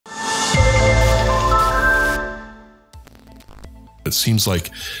It seems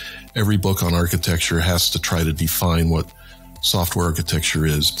like every book on architecture has to try to define what software architecture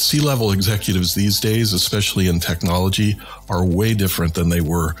is. C-level executives these days, especially in technology, are way different than they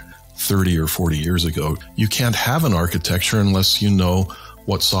were 30 or 40 years ago. You can't have an architecture unless you know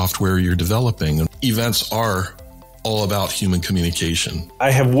what software you're developing. Events are all about human communication.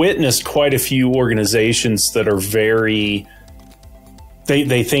 I have witnessed quite a few organizations that are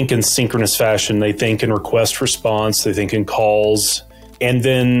they think in synchronous fashion, they think in request response, they think in calls, and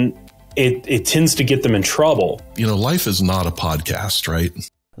then it tends to get them in trouble. You know, life is not a podcast, right?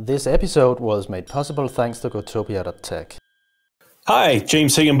 This episode was made possible thanks to Gotopia.tech. Hi,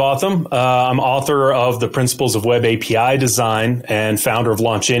 James Higginbotham. I'm author of The Principles of Web API Design and founder of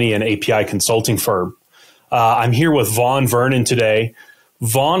LaunchAny, an API consulting firm. I'm here with Vaughn Vernon today.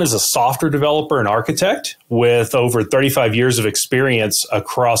 Vaughn is a software developer and architect with over 35 years of experience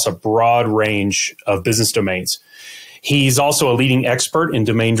across a broad range of business domains. He's also a leading expert in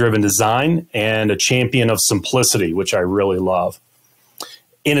domain-driven design and a champion of simplicity, which I really love.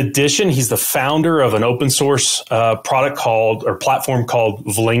 In addition, he's the founder of an open source platform called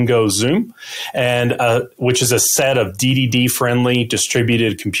Vlingo Zoom, and which is a set of DDD-friendly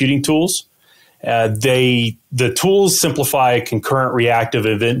distributed computing tools. The tools simplify concurrent, reactive,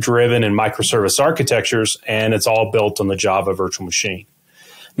 event-driven, and microservice architectures, and it's all built on the Java virtual machine.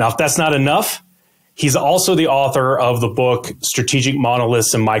 Now, if that's not enough, he's also the author of the book Strategic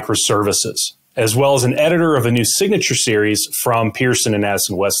Monoliths and Microservices, as well as an editor of a new signature series from Pearson and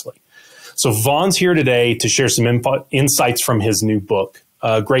Addison-Wesley. So Vaughn's here today to share some insights from his new book.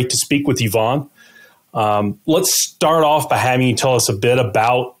 Great to speak with you, Vaughn. Let's start off by having you tell us a bit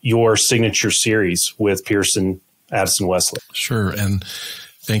about your signature series with Pearson, Addison-Wesley. Sure, and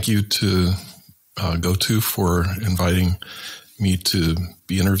thank you to GoTo for inviting me to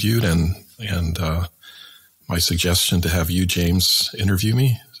be interviewed, and my suggestion to have you, James, interview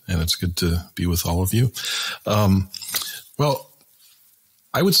me, and it's good to be with all of you. Well,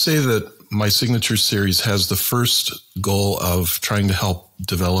 I would say that my signature series has the first goal of trying to help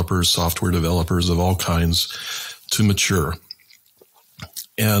developers, software developers of all kinds, to mature.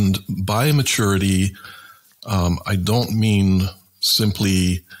 And by maturity, I don't mean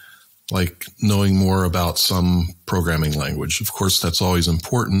simply like knowing more about some programming language. Of course, that's always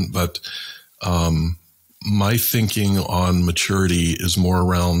important, but my thinking on maturity is more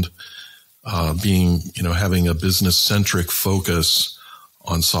around having a business-centric focus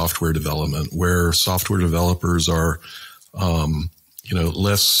on software development, where software developers are,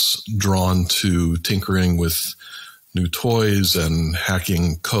 less drawn to tinkering with new toys and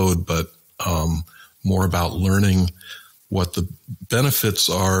hacking code, but more about learning what the benefits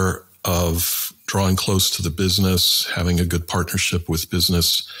are of drawing close to the business, having a good partnership with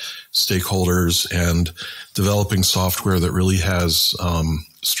business stakeholders, and developing software that really has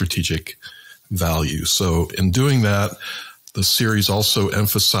strategic value. So in doing that, the series also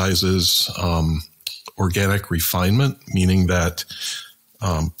emphasizes organic refinement, meaning that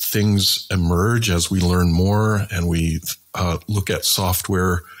things emerge as we learn more, and we look at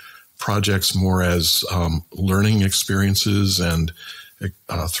software projects more as learning experiences and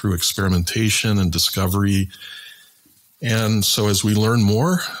through experimentation and discovery. And so as we learn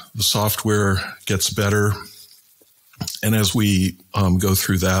more, the software gets better. And as we go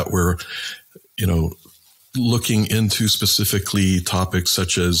through that, we're, looking into specifically topics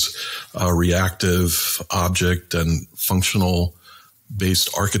such as reactive, object, and functional-based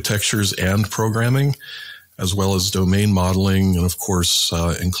architectures and programming, as well as domain modeling, and of course,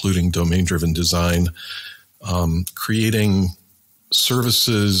 including domain-driven design, creating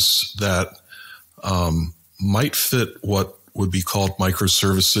services that might fit what would be called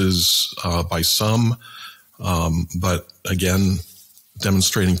microservices by some, but again,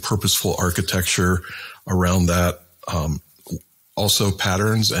 demonstrating purposeful architecture around that. Also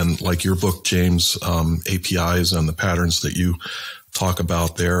patterns, and like your book, James, APIs and the patterns that you talk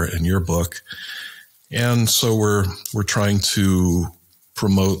about there in your book. And so we're trying to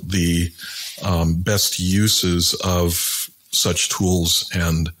promote the best uses of such tools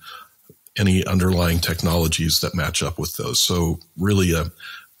and any underlying technologies that match up with those. So really an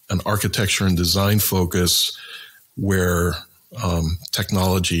architecture and design focus where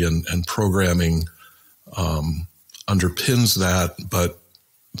technology and programming underpins that, but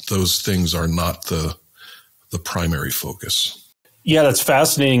those things are not the primary focus. Yeah, that's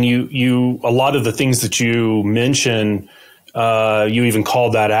fascinating. You a lot of the things that you mention, you even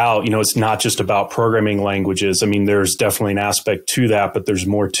called that out. It's not just about programming languages. I mean, there's definitely an aspect to that, but there's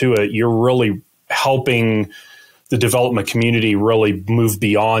more to it. You're really helping the development community really move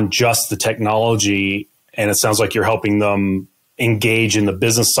beyond just the technology, and it sounds like you're helping them engage in the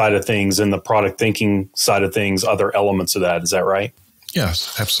business side of things and the product thinking side of things, other elements of that. Is that right?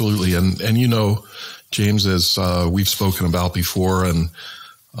 Yes, absolutely. And you know, James, as we've spoken about before, and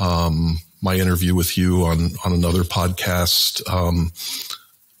my interview with you on another podcast,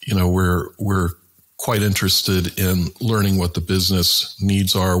 you know, we're quite interested in learning what the business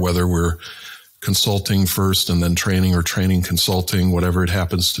needs are, whether we're consulting first and then training, or training consulting, whatever it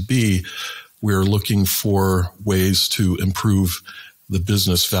happens to be. We're looking for ways to improve the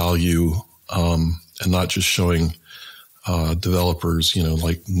business value, and not just showing developers, you know,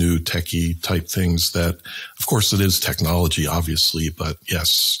 like new techie type things that, of course, it is technology, obviously, but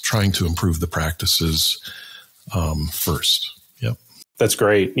yes, trying to improve the practices first. Yep. That's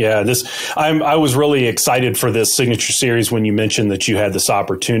great. Yeah, I was really excited for this signature series when you mentioned that you had this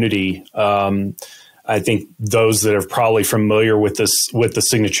opportunity. I think those that are probably familiar with the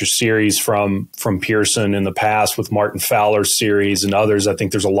signature series from Pearson in the past, with Martin Fowler's series and others, I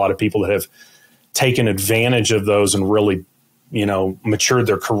think there's a lot of people that have taken advantage of those and really, you know, matured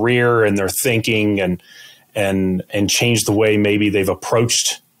their career and their thinking and changed the way maybe they've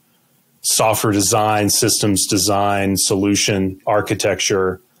approached software design, systems design, solution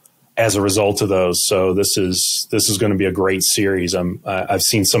architecture as a result of those. So this is going to be a great series. I've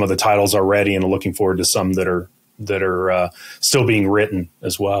seen some of the titles already and I'm looking forward to some that are still being written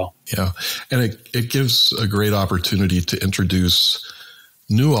as well. Yeah. And it gives a great opportunity to introduce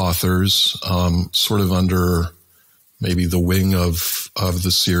new authors, sort of under maybe the wing of the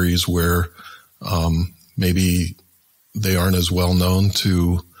series, where maybe they aren't as well known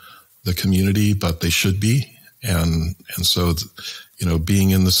to the community, but they should be. And so, you know,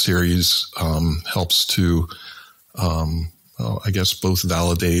 being in the series helps to, I guess, both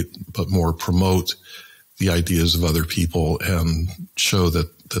validate, but more promote the ideas of other people and show that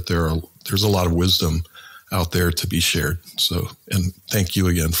there's a lot of wisdom out there to be shared. So, and thank you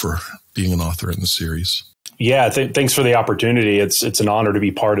again for being an author in the series. Yeah, thanks for the opportunity. It's an honor to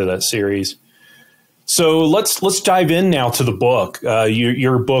be part of that series. So let's dive in now to the book.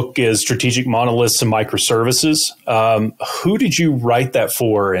 Your book is Strategic Monoliths and Microservices. Who did you write that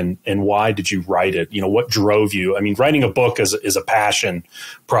for, and why did you write it? You know, what drove you? I mean, writing a book is a passion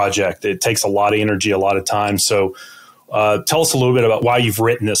project. It takes a lot of energy, a lot of time. So tell us a little bit about why you've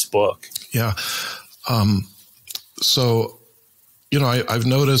written this book. Yeah. So, you know, I've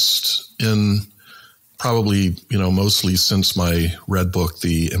noticed in probably, you know, mostly since my red book,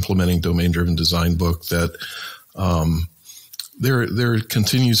 the Implementing Domain-Driven Design book, that there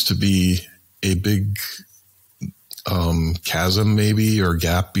continues to be a big chasm maybe, or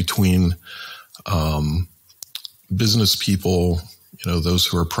gap between business people, you know, those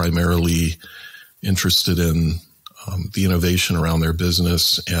who are primarily interested in the innovation around their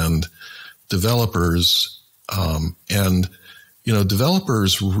business, and developers. And, you know,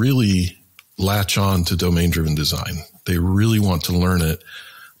 developers really latch on to domain-driven design. They really want to learn it.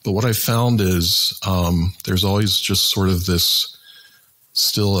 But what I found is there's always just sort of this,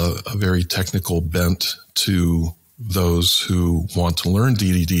 still a very technical bent to those who want to learn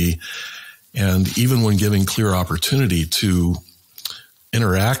DDD. And even when giving clear opportunity to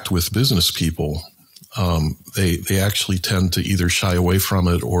interact with business people, they actually tend to either shy away from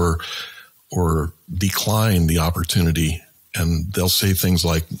it or decline the opportunity, and they'll say things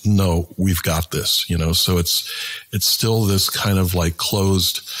like, "No, we've got this," you know. So it's still this kind of like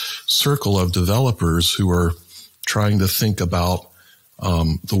closed circle of developers who are trying to think about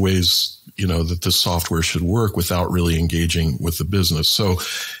the ways, you know, that the software should work without really engaging with the business. So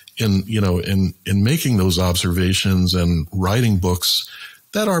in making those observations and writing books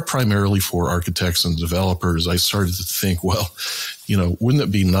that are primarily for architects and developers, I started to think, well, you know, wouldn't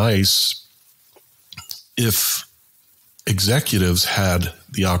it be nice if executives had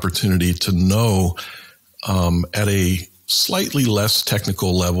the opportunity to know at a slightly less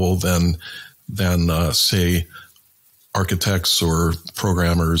technical level than say architects or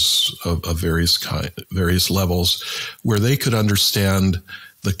programmers of various levels, where they could understand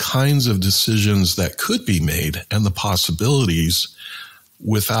the kinds of decisions that could be made and the possibilities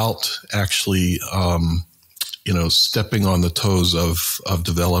without actually stepping on the toes of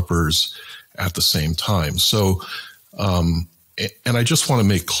developers at the same time. So, and I just want to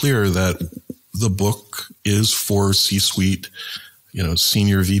make clear that the book is for C-suite, you know,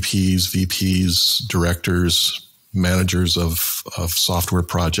 senior VPs, directors, managers of software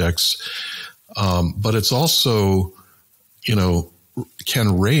projects. But it's also, you know,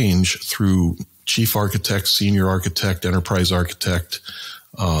 can range through chief architect, senior architect, enterprise architect,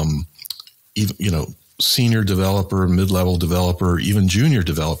 even, you know, senior developer, mid-level developer, even junior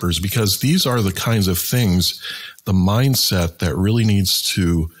developers, because these are the kinds of things, the mindset that really needs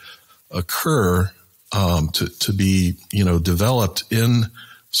to occur to be, developed in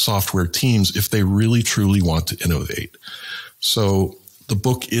software teams if they really truly want to innovate. So the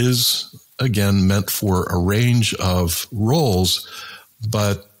book is, again, meant for a range of roles,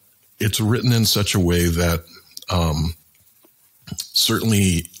 but it's written in such a way that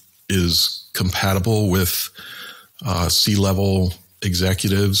certainly is compatible with C-level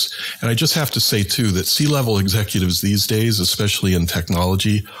executives. And I just have to say, too, that C-level executives these days, especially in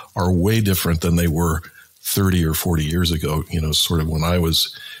technology, are way different than they were 30 or 40 years ago, sort of when I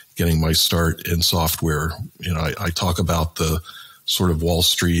was getting my start in software. I talk about the sort of Wall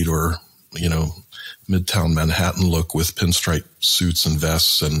Street or, Midtown Manhattan look with pinstripe suits and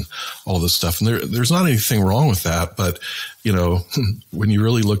vests and all this stuff. And there's not anything wrong with that. But, when you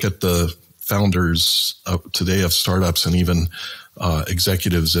really look at the founders today of startups and even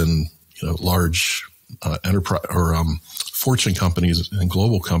executives in, large enterprise or Fortune companies and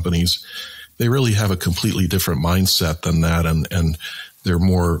global companies, they really have a completely different mindset than that. And they're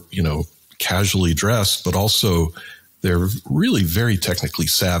more, casually dressed, but also they're really very technically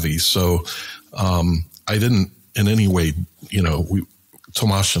savvy. So I didn't in any way,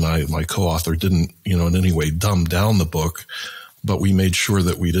 Tomasz and I, my co-author, didn't, in any way dumb down the book, but we made sure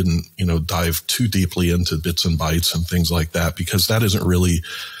that we didn't, dive too deeply into bits and bytes and things like that, because that isn't really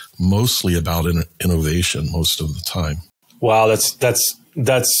mostly about innovation most of the time. Wow,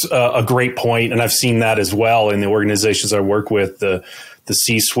 that's a great point, and I've seen that as well in the organizations I work with. The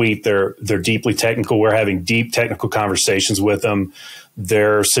C-suite, they're deeply technical. We're having deep technical conversations with them.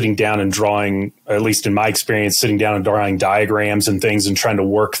 They're sitting down and drawing, at least in my experience, sitting down and drawing diagrams and things and trying to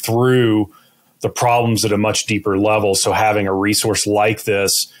work through the problems at a much deeper level. So having a resource like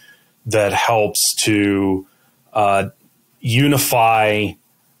this that helps to unify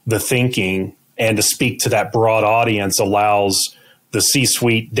the thinking and to speak to that broad audience allows the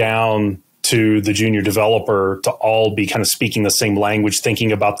C-suite down to the junior developer to all be kind of speaking the same language,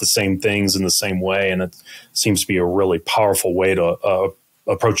 thinking about the same things in the same way. And it seems to be a really powerful way to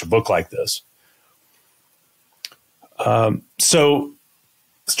approach a book like this. So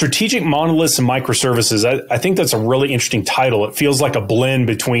Strategic Monoliths and Microservices, I think that's a really interesting title. It feels like a blend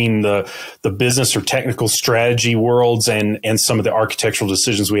between the business or technical strategy worlds and some of the architectural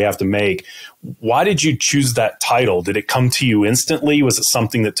decisions we have to make. Why did you choose that title? Did it come to you instantly? Was it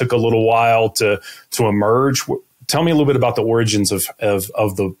something that took a little while to emerge? Tell me a little bit about the origins of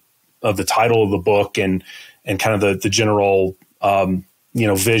the title of the book and kind of the general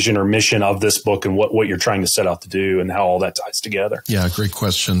vision or mission of this book and what you're trying to set out to do and how all that ties together. Yeah, great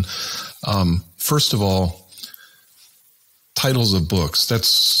question. First of all, titles of books,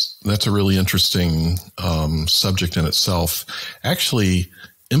 that's a really interesting subject in itself. Actually,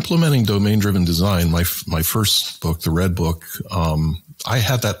 implementing domain-driven design, my first book, the Red Book, I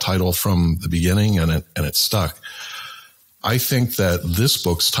had that title from the beginning and it stuck. I think that this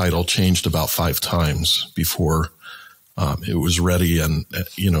book's title changed about 5 times before it was ready, and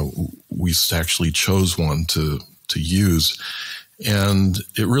we actually chose one to use, and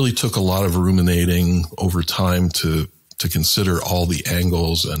it really took a lot of ruminating over time to consider all the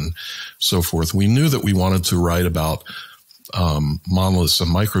angles and so forth. We knew that we wanted to write about monoliths and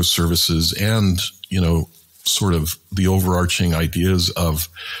microservices, and sort of the overarching ideas of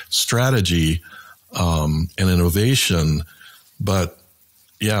strategy and innovation, but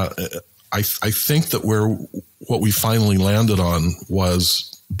yeah. I think that what we finally landed on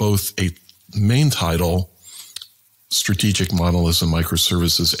was both a main title, Strategic Monoliths and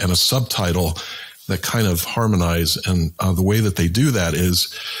Microservices, and a subtitle that kind of harmonize. And the way that they do that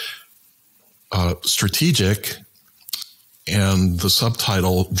is strategic and the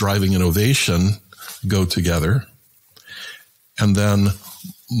subtitle driving innovation go together. And then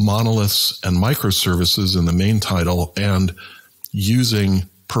monoliths and microservices in the main title and using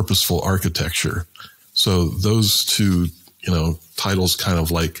purposeful architecture. So those two, titles kind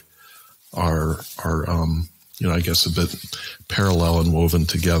of like are I guess a bit parallel and woven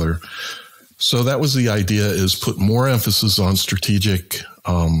together. So that was the idea, is put more emphasis on strategic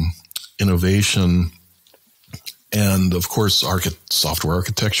innovation. And of course, software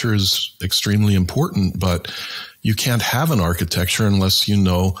architecture is extremely important, but you can't have an architecture unless you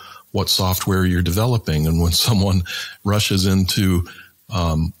know what software you're developing. And when someone rushes into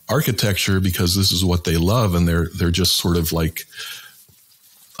architecture because this is what they love, and they're just sort of like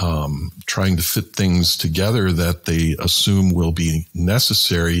trying to fit things together that they assume will be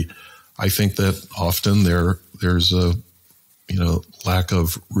necessary, I think that often there's a lack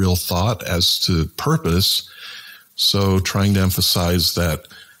of real thought as to purpose. So trying to emphasize that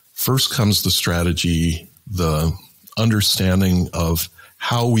first comes the strategy, the understanding of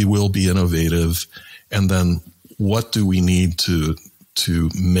how we will be innovative, and then what do we need to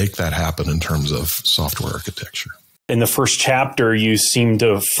make that happen in terms of software architecture. In the first chapter, you seem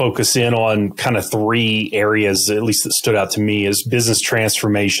to focus in on kind of three areas, at least that stood out to me, as business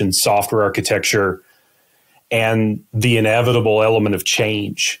transformation, software architecture, and the inevitable element of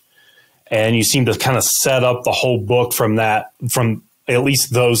change. And you seem to kind of set up the whole book from at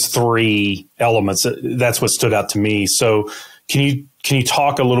least those three elements. That's what stood out to me. So can you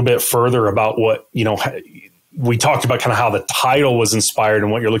talk a little bit further about what, we talked about kind of how the title was inspired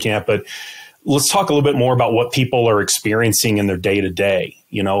and what you're looking at, but let's talk a little bit more about what people are experiencing in their day-to-day.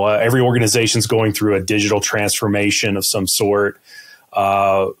 Every organization's going through a digital transformation of some sort,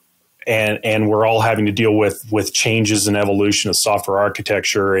 and we're all having to deal with changes and evolution of software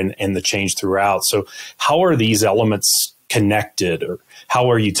architecture and the change throughout. So how are these elements connected, or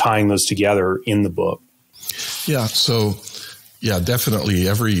how are you tying those together in the book? Yeah, so definitely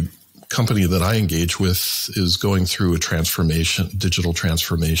every company that I engage with is going through a digital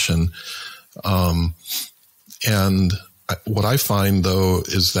transformation. And what I find, though,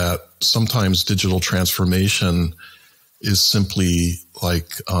 is that sometimes digital transformation is simply like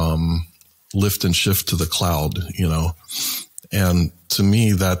lift and shift to the cloud, And to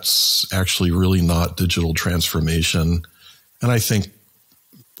me, that's actually really not digital transformation. And I think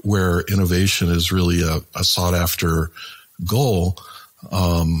where innovation is really a sought-after goal,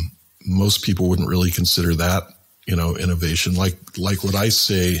 most people wouldn't really consider that innovation, like what I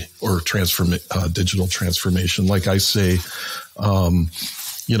say, or digital transformation. Like I say,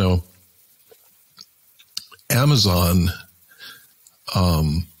 Amazon,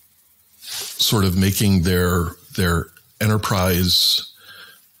 sort of making their enterprise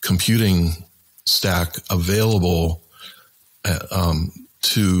computing stack available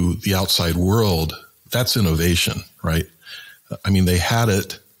to the outside world. That's innovation, right? I mean, they had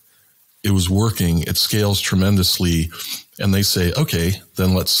it. It was working, it scales tremendously, and they say, okay,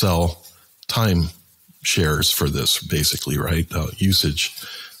 then let's sell time shares for this, basically, right? Usage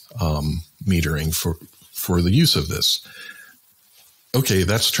metering for the use of this. Okay,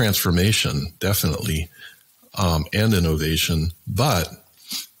 that's transformation, definitely, and innovation, but,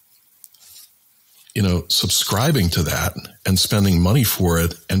 subscribing to that and spending money for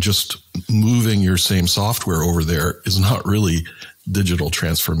it and just moving your same software over there is not really digital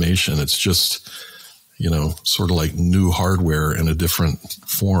transformation. It's just, sort of like new hardware in a different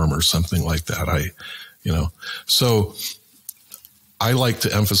form or something like that. So I like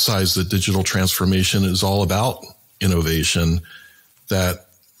to emphasize that digital transformation is all about innovation, that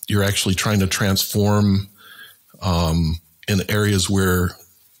you're actually trying to transform in areas where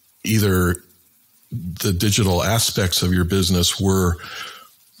either the digital aspects of your business were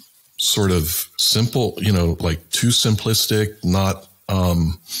sort of simple, like too simplistic, not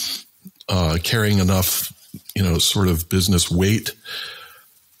carrying enough, sort of business weight,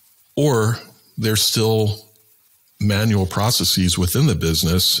 or there's still manual processes within the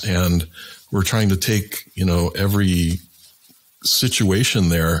business, and we're trying to take, every situation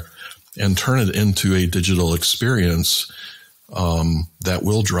there and turn it into a digital experience that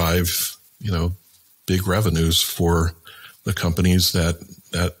will drive, big revenues for the companies that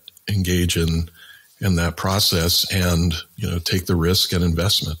engage in that process and, take the risk and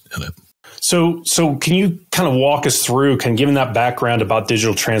investment in it. So can you kind of walk us through, given that background about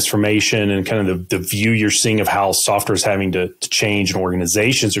digital transformation and kind of the view you're seeing of how software is having to change and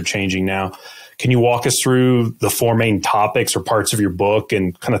organizations are changing now, can you walk us through the four main topics or parts of your book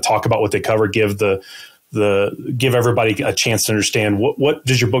and kind of talk about what they cover, give everybody a chance to understand what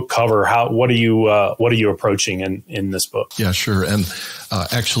does your book cover? What are you approaching in this book? Yeah, sure. And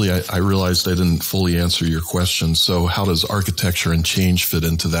actually, I realized I didn't fully answer your question. So how does architecture and change fit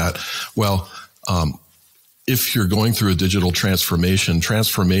into that? Well, if you're going through a digital transformation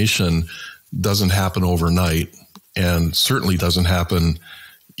doesn't happen overnight, and certainly doesn't happen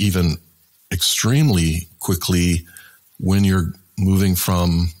even extremely quickly when you're moving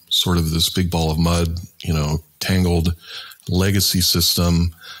from sort of this big ball of mud, tangled legacy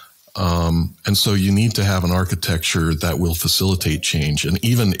system. And so you need to have an architecture that will facilitate change. And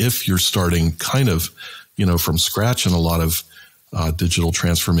even if you're starting kind of, from scratch in a lot of digital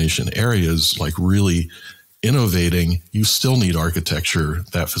transformation areas, like really innovating, you still need architecture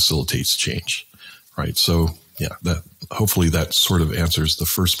that facilitates change, right? So yeah, hopefully that sort of answers the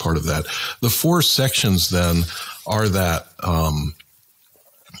first part of that. The four sections then are that,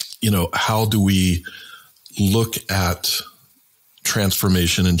 how do we look at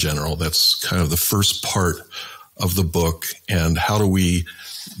transformation in general. That's kind of the first part of the book. And how do we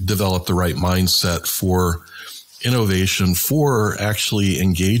develop the right mindset for innovation, for actually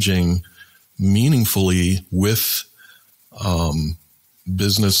engaging meaningfully with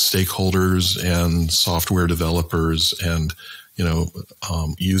business stakeholders and software developers and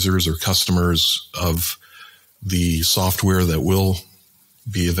users or customers of the software that will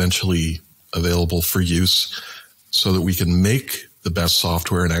be eventually available for use, so that we can make the best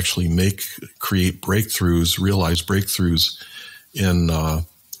software and actually create breakthroughs, realize breakthroughs in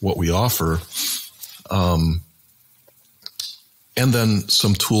what we offer. And then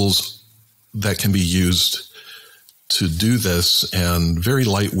some tools that can be used to do this, and very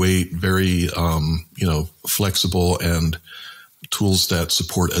lightweight, very, flexible, and tools that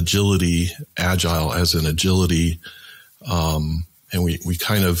support agility, agile as in agility. And we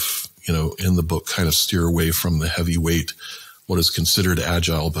kind of, in the book kind of steer away from the heavyweight, what is considered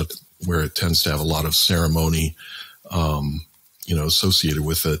agile, but where it tends to have a lot of ceremony, associated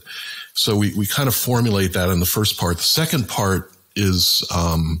with it. So we kind of formulate that in the first part. The second part is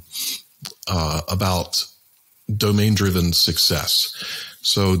about domain-driven success.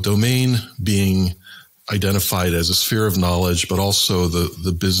 So domain being identified as a sphere of knowledge, but also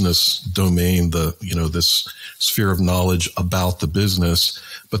the business domain, this sphere of knowledge about the business,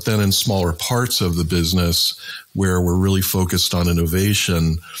 but then in smaller parts of the business where we're really focused on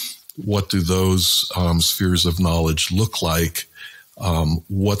innovation, what do those spheres of knowledge look like?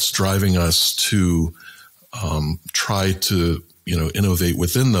 What's driving us to try to innovate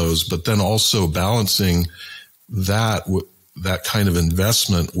within those, but then also balancing that kind of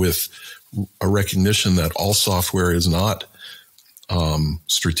investment with a recognition that all software is not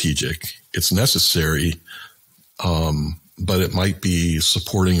strategic. It's necessary, but it might be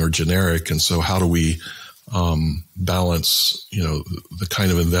supporting or generic. And so how do we balance, the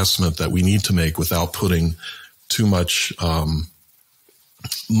kind of investment that we need to make without putting too much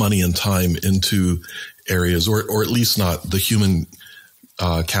money and time into areas, or at least not the human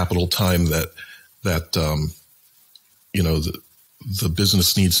capital time that the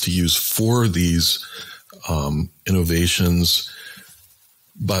business needs to use for these innovations,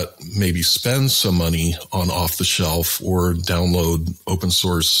 but maybe spend some money on off the shelf or download open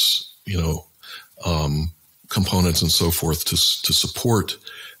source, components and so forth to support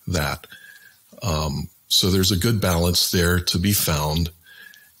that. So there's a good balance there to be found.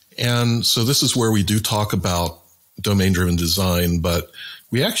 And so this is where we do talk about domain-driven design, but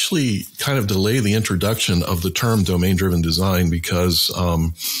we actually kind of delay the introduction of the term domain-driven design because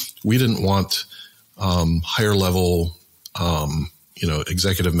we didn't want higher level,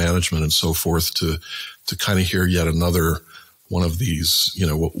 executive management and so forth to kind of hear yet another one of these,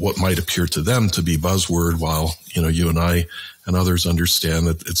 what might appear to them to be buzzword, while you and I and others understand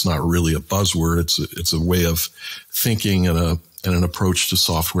that it's not really a buzzword. It's a way of thinking and an approach to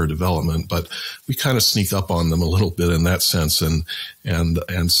software development, but we kind of sneak up on them a little bit in that sense and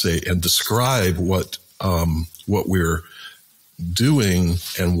say and describe what we're doing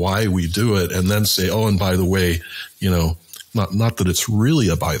and why we do it, and then say, oh, and by the way, not that it's really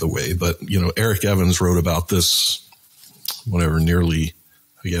a by the way, but Eric Evans wrote about this, nearly,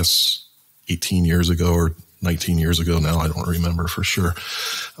 I guess, 18 years ago or 19 years ago now. I don't remember for sure.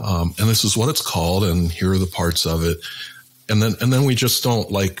 And this is what it's called, and here are the parts of it. And then we just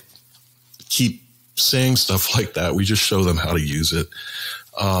don't keep saying stuff like that. We just show them how to use it.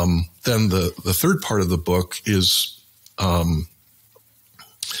 Then the third part of the book is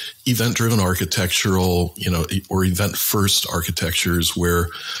event-driven architectural, or event-first architectures, where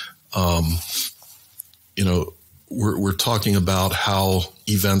we're talking about how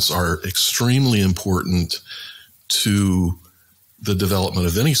events are extremely important to the development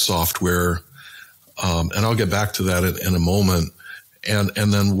of any software. And I'll get back to that in a moment. And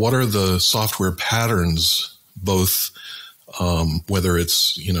then what are the software patterns, both whether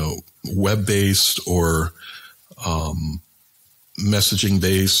it's, web-based or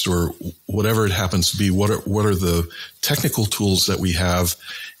messaging-based or whatever it happens to be, what are the technical tools that we have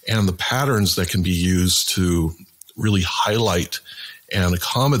and the patterns that can be used to really highlight and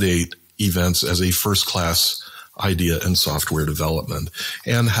accommodate events as a first-class idea in software development,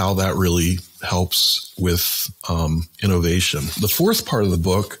 and how that really helps with innovation. The fourth part of the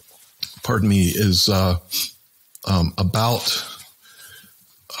book, is about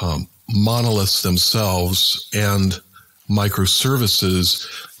monoliths themselves and microservices,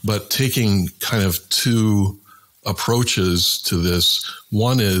 but taking kind of two approaches to this.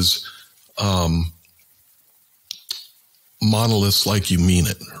 One is monoliths like you mean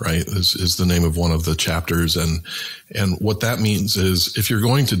it, right? Is the name of one of the chapters. And what that means is if you're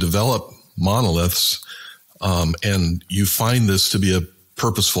going to develop monoliths, and you find this to be a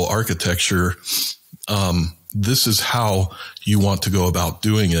purposeful architecture, this is how you want to go about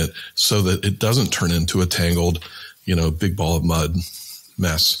doing it so that it doesn't turn into a tangled, big ball of mud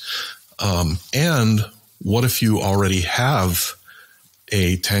mess. And what if you already have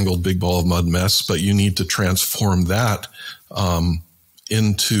a tangled big ball of mud mess, but you need to transform that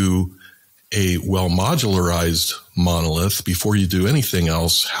into a well-modularized monolith before you do anything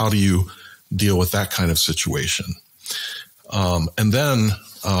else? How do you deal with that kind of situation? And then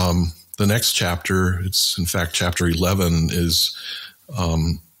the next chapter, it's in fact chapter 11, is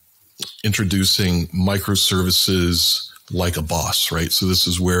introducing microservices like a boss, right? So this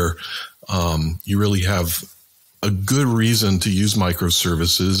is where you really have a good reason to use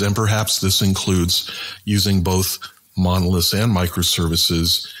microservices, and perhaps this includes using both monoliths and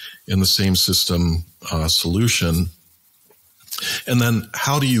microservices in the same system solution. And then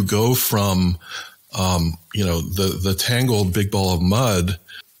how do you go from, the tangled big ball of mud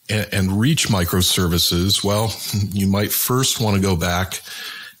and reach microservices? Well, you might first want to go back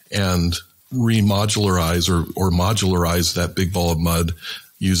and remodularize or modularize that big ball of mud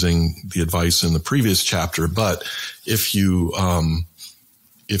using the advice in the previous chapter. But if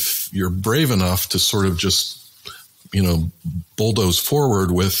you're brave enough to sort of just, bulldoze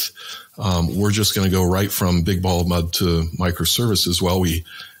forward with, we're just going to go right from big ball of mud to microservices, well, we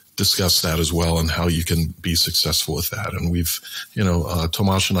discussed that as well and how you can be successful with that. And we've,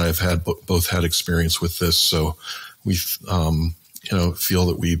 Tomasz and I have both had experience with this. So we, feel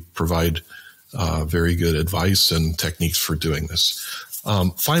that we provide very good advice and techniques for doing this.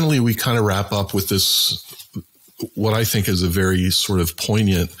 Finally, we kind of wrap up with this, what I think is a very sort of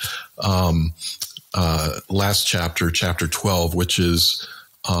poignant last chapter, chapter 12, which is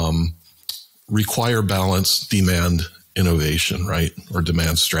require balance, demand innovation, right? Or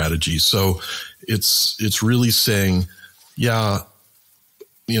demand strategy. So it's really saying,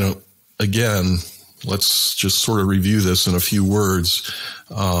 again, let's just sort of review this in a few words.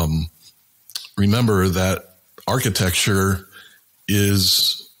 Remember that architecture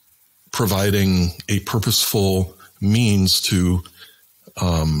is providing a purposeful means to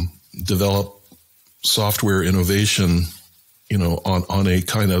develop software innovation, on a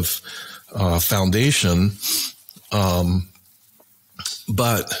kind of foundation.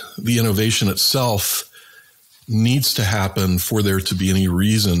 But the innovation itself needs to happen for there to be any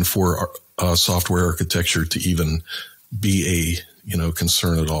reason for software architecture to even be a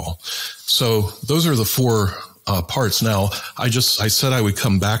concern at all. So those are the four parts. Now, I said I would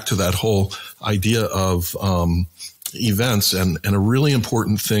come back to that whole idea of events, and a really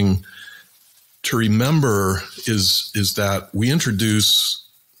important thing to remember is that we introduce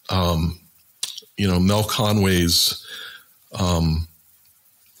Mel Conway's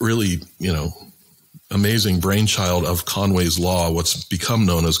really amazing brainchild of Conway's Law, what's become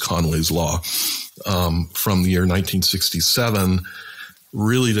known as Conway's Law, from the year 1967.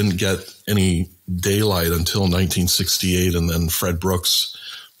 Really didn't get any daylight until 1968, and then Fred Brooks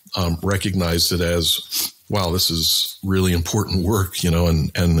recognized it as, wow, this is really important work,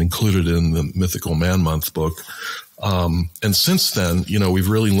 and included in the Mythical Man Month book. And since then, we've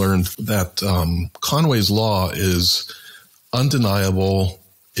really learned that Conway's Law is undeniable.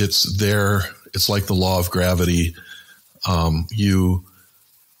 It's there. It's like the law of gravity. You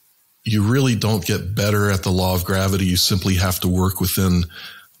really don't get better at the law of gravity. You simply have to work within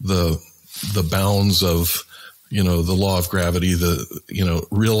the bounds of, the law of gravity,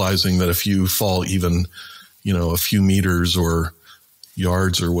 realizing that if you fall even, a few meters or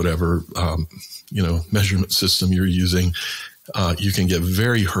yards or whatever, measurement system you're using, you can get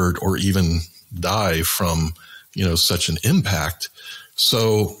very hurt or even die from, such an impact.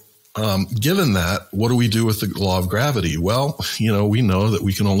 So, given that, what do we do with the law of gravity? Well, we know that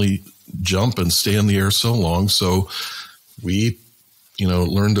we can only jump and stay in the air so long. So we,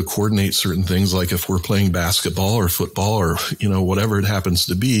 learn to coordinate certain things. Like if we're playing basketball or football or, whatever it happens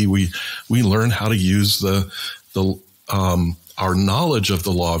to be, we learn how to use our knowledge of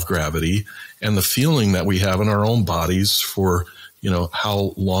the law of gravity and the feeling that we have in our own bodies for,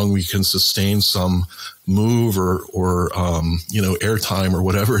 how long we can sustain some move or airtime or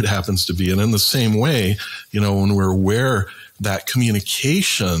whatever it happens to be. And in the same way, when we're aware that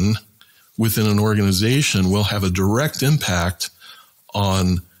communication within an organization will have a direct impact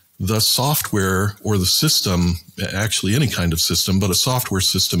on the software or the system, actually any kind of system, but a software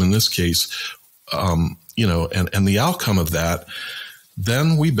system in this case, and the outcome of that,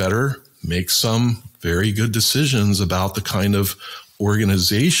 then we better make some very good decisions about the kind of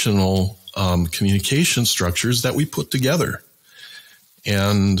organizational communication structures that we put together.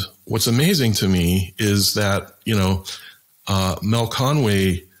 And what's amazing to me is that, Mel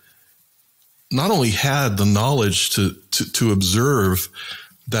Conway not only had the knowledge to observe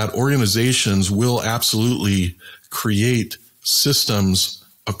that organizations will absolutely create systems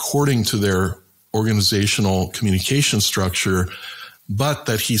according to their organizational communication structure, but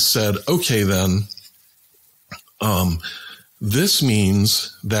that he said, okay, then, this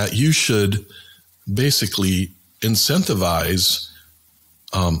means that you should basically incentivize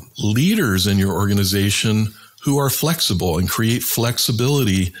leaders in your organization who are flexible and create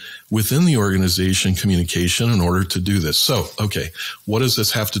flexibility within the organization communication in order to do this. So, okay, what does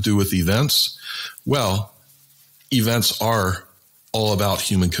this have to do with events? Well, events are all about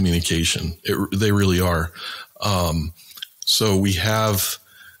human communication. They really are. So we have,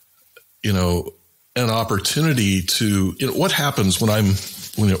 an opportunity to, what happens when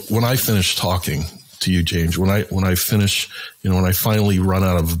I finish talking to you, James, when I finish, when I finally run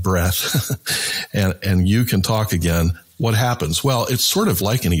out of breath and you can talk again, what happens? Well, it's sort of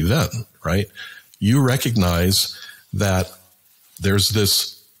like an event, right? You recognize that there's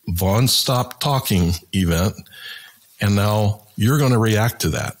this Vaughn stop talking event, and now you're going to react to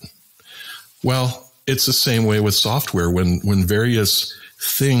that. Well, it's the same way with software. When various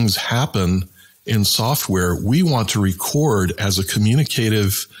things happen in software, we want to record as a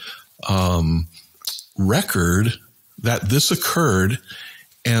communicative record that this occurred.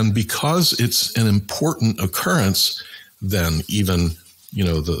 And because it's an important occurrence, then even,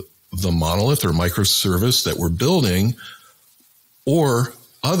 the monolith or microservice that we're building, or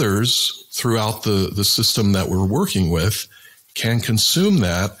others throughout the system that we're working with, can consume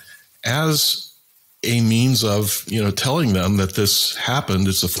that as a means of, telling them that this happened.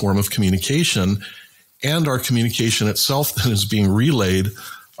 It's a form of communication, and our communication itself then is being relayed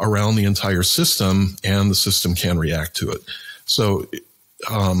around the entire system, and the system can react to it. So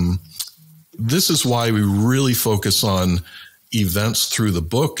this is why we really focus on events through the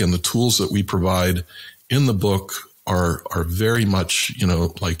book, and the tools that we provide in the book are very much,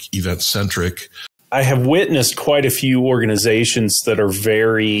 like event centric. I have witnessed quite a few organizations that are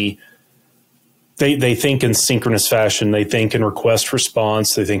very, they think in synchronous fashion, they think in request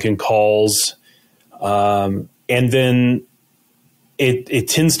response, they think in calls, and then it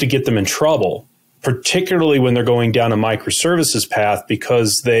tends to get them in trouble, particularly when they're going down a microservices path,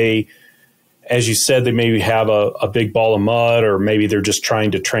 because they, as you said, they maybe have a big ball of mud, or maybe they're just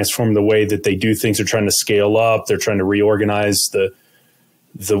trying to transform the way that they do things. They're trying to scale up. They're trying to reorganize the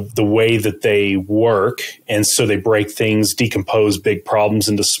way that they work. And so they break things, decompose big problems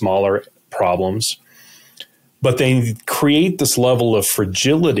into smaller problems. But they create this level of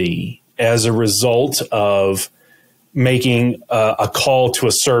fragility as a result of making a call to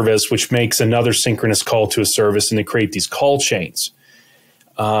a service, which makes another synchronous call to a service, and they create these call chains.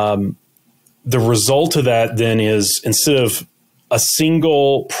 The result of that then is, instead of a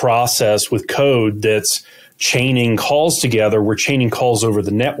single process with code that's chaining calls together, we're chaining calls over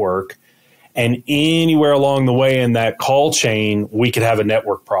the network. And anywhere along the way in that call chain, we could have a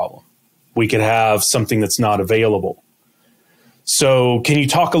network problem. We could have something that's not available. So can you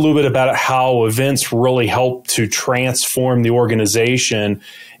talk a little bit about how events really help to transform the organization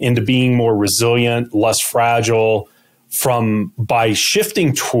into being more resilient, less fragile, by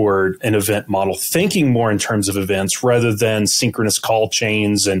shifting toward an event model, thinking more in terms of events rather than synchronous call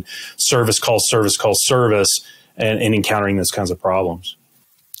chains and service, and encountering those kinds of problems?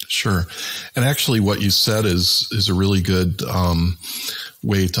 Sure. And actually what you said is a really good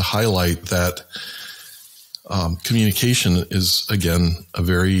way to highlight that communication is, again, a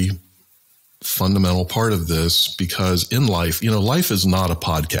very fundamental part of this, because in life, life is not a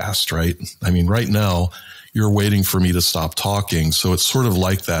podcast, right? I mean, right now, you're waiting for me to stop talking. So it's sort of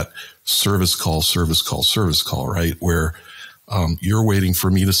like that service call, right? Where you're waiting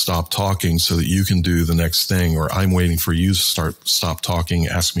for me to stop talking so that you can do the next thing, or I'm waiting for you to stop talking,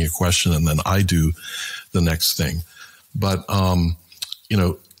 ask me a question, and then I do the next thing. But,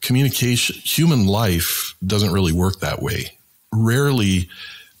 communication, human life doesn't really work that way. Rarely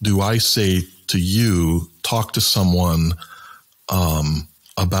do I say to you, talk to someone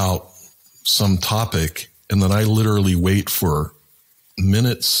about some topic, and then I literally wait for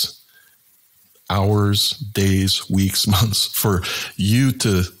minutes, hours, days, weeks, months for you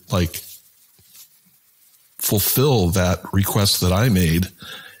to fulfill that request that I made,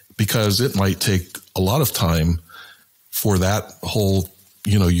 because it might take a lot of time for that whole,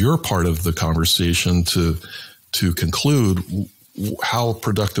 your part of the conversation to conclude. how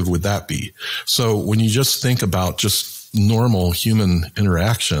productive would that be? So when you just think about just normal human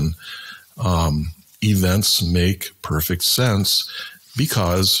interaction, events make perfect sense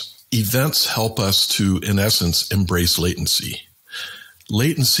because events help us to, in essence, embrace latency.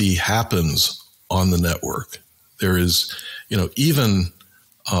 Latency happens on the network. There is, even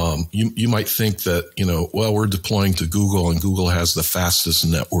you might think that, well, we're deploying to Google and Google has the fastest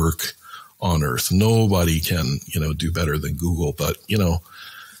network on earth. Nobody can, do better than Google, but,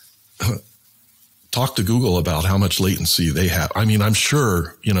 talk to Google about how much latency they have. I mean, I'm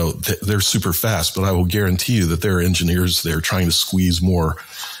sure, they're super fast, but I will guarantee you that there are engineers there trying to squeeze more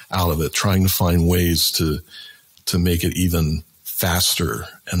out of it, trying to find ways to make it even faster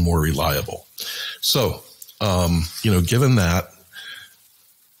and more reliable. So, given that,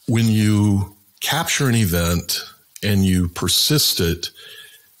 when you capture an event and you persist it,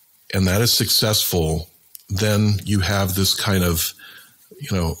 and that is successful, then you have this kind of,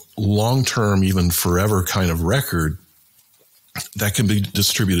 long-term, even forever kind of record that can be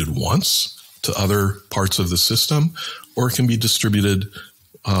distributed once to other parts of the system, or it can be distributed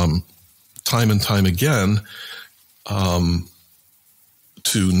time and time again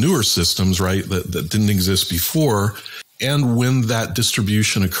to newer systems, right, that didn't exist before. And when that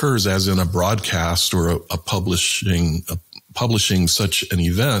distribution occurs, as in a broadcast or a publishing such an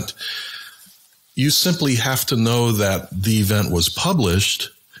event, you simply have to know that the event was published.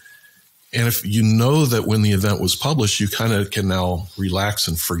 And if you know that when the event was published, you kind of can now relax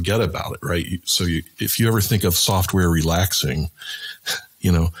and forget about it, right? So if you ever think of software relaxing,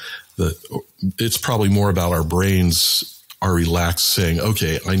 it's probably more about our brains are relaxed, saying,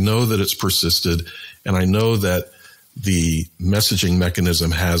 okay, I know that it's persisted, and I know that the messaging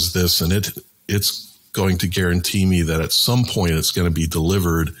mechanism has this, and it's going to guarantee me that at some point it's going to be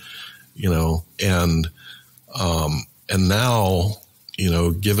delivered, and now,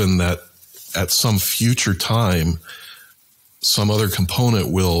 given that at some future time, some other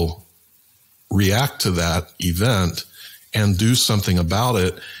component will react to that event and do something about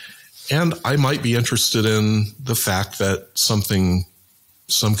it. And I might be interested in the fact that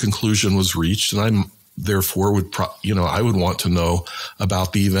some conclusion was reached, and I'm therefore I would want to know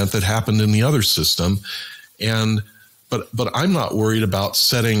about the event that happened in the other system. But I'm not worried about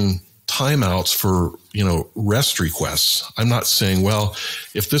setting timeouts for, REST requests. I'm not saying, well,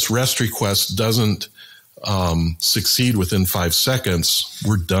 if this REST request doesn't succeed within 5 seconds,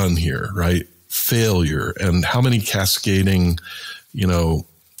 we're done here, right? Failure. And how many cascading,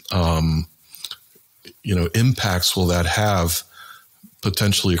 impacts will that have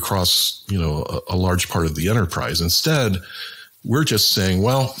potentially across, a large part of the enterprise? Instead, we're just saying,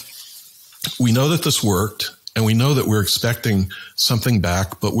 well, we know that this worked, and we know that we're expecting something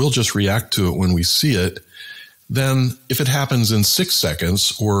back, but we'll just react to it when we see it. Then if it happens in 6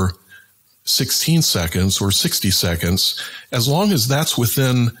 seconds or 16 seconds or 60 seconds, as long as that's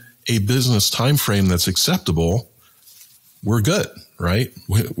within a business time frame that's acceptable, we're good, right?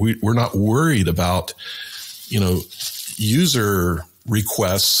 We're not worried about, user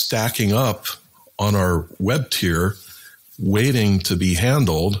requests stacking up on our web tier waiting to be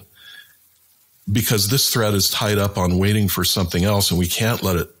handled, because this thread is tied up on waiting for something else, and we can't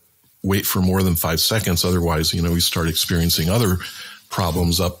let it wait for more than 5 seconds. Otherwise, we start experiencing other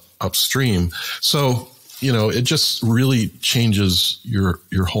problems upstream. So, it just really changes your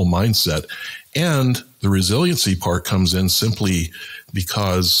whole mindset. And the resiliency part comes in simply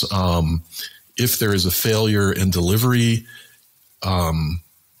because if there is a failure in delivery,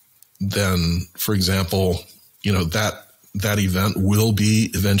 then, for example, that event will be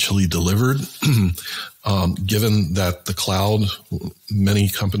eventually delivered. Given that the cloud, many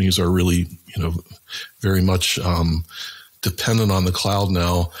companies are really, very much dependent on the cloud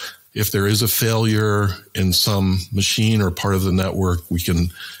now. If there is a failure in some machine or part of the network, we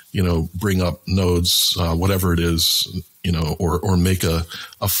can, bring up nodes, whatever it is, or make a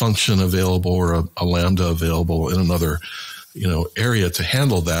function available or a Lambda available in another, area to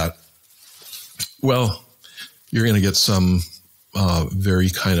handle that. Well, you're going to get some very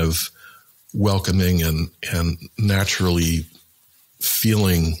kind of welcoming and naturally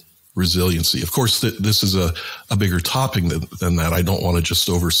feeling resiliency. Of course, this is a bigger topic than that. I don't want to just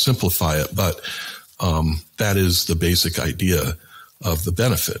oversimplify it, but that is the basic idea of the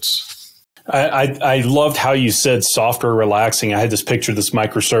benefits. I loved how you said software relaxing. I had this picture of this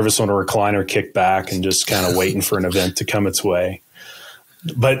microservice on a recliner kicked back and just kind of waiting for an event to come its way.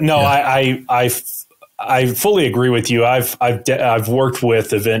 But no, yeah. I fully agree with you. I've worked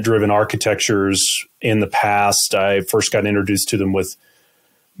with event-driven architectures in the past. I first got introduced to them with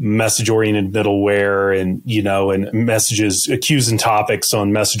message-oriented middleware and, and messages, queues and topics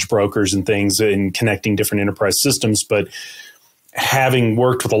on message brokers and things and connecting different enterprise systems. But having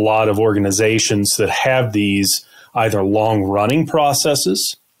worked with a lot of organizations that have these either long-running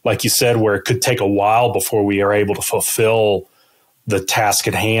processes, like you said, where it could take a while before we are able to fulfill the task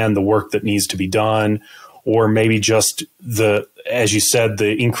at hand, the work that needs to be done, or maybe just as you said,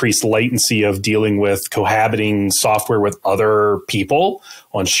 the increased latency of dealing with cohabiting software with other people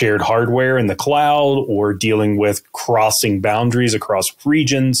on shared hardware in the cloud, or dealing with crossing boundaries across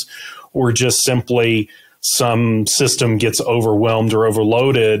regions, or just simply some system gets overwhelmed or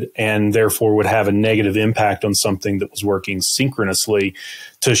overloaded and therefore would have a negative impact on something that was working synchronously.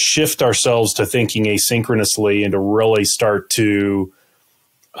 To shift ourselves to thinking asynchronously and to really start to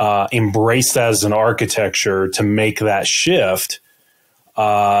embrace that as an architecture, to make that shift,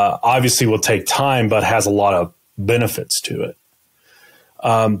 obviously will take time, but has a lot of benefits to it.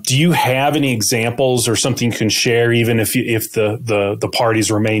 Do you have any examples or something you can share, even if the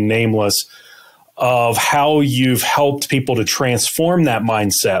parties remain nameless, of how you've helped people to transform that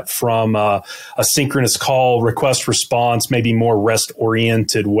mindset from a synchronous call, request response, maybe more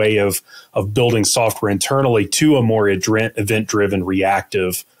REST-oriented way of building software internally, to a more event-driven,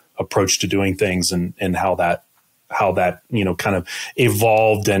 reactive approach to doing things, and how that kind of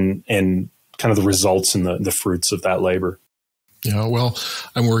evolved and kind of the results and the fruits of that labor? Yeah, well,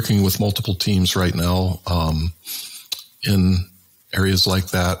 I'm working with multiple teams right now in areas like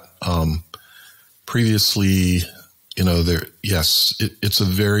that. Previously, it's a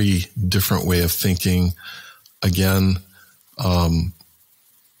very different way of thinking. Again, the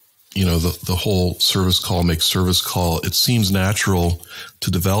whole service call makes service call. It seems natural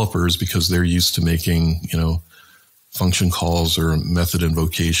to developers because they're used to making, function calls or method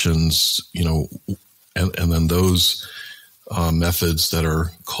invocations, and then those methods that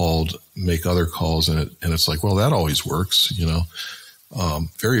are called make other calls, and it's like, well, that always works,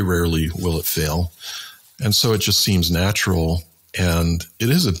 very rarely will it fail. And so it just seems natural. And it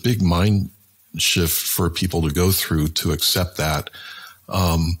is a big mind shift for people to go through to accept that.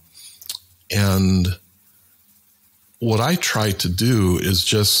 And what I try to do is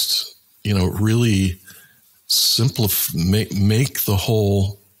just, really make the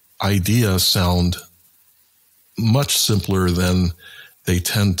whole idea sound much simpler than they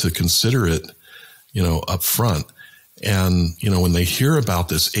tend to consider it, up front. And, when they hear about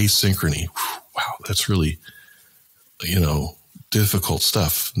this asynchrony, wow, that's really, difficult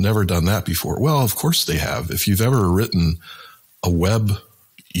stuff. Never done that before. Well, of course they have. If you've ever written a web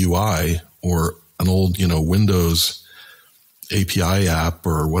UI or an old, Windows API app,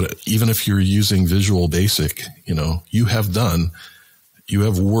 or even if you're using Visual Basic, you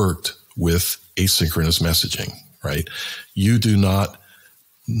have worked with asynchronous messaging, right? You do not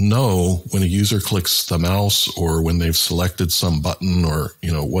know when a user clicks the mouse, or when they've selected some button, or,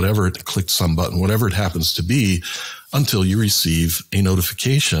 clicked some button, whatever it happens to be, until you receive a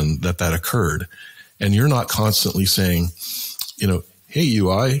notification that occurred. And you're not constantly saying, hey,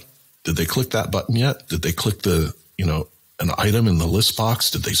 UI, did they click that button yet? Did they click an item in the list box?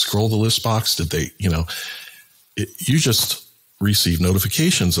 Did they scroll the list box? Did they, you just receive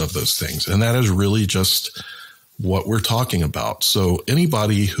notifications of those things. And that is really just what we're talking about. So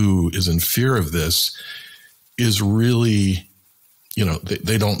anybody who is in fear of this is really,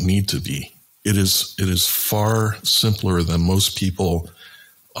 they don't need to be. It is far simpler than most people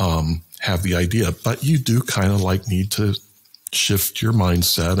have the idea, but you do kind of need to shift your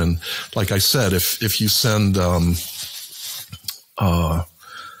mindset. And like I said, if you send, an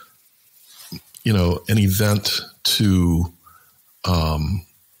event to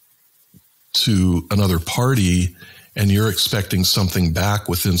another party, and you're expecting something back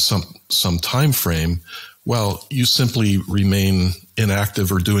within some time frame, well, you simply remain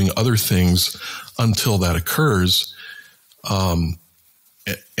inactive or doing other things until that occurs.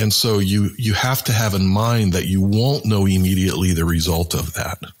 And so you have to have in mind that you won't know immediately the result of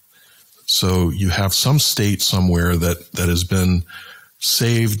that. So you have some state somewhere that has been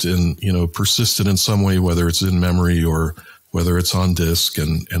saved and, persisted in some way, whether it's in memory or whether it's on disk.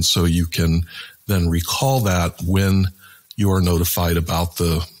 And so you can then recall that when you are notified about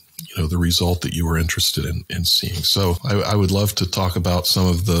the result that you were interested in seeing. So I would love to talk about some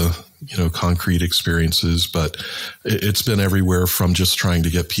of the, concrete experiences, but it's been everywhere from just trying to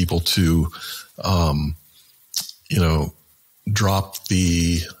get people to, drop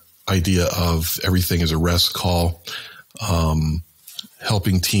the idea of everything is a REST call,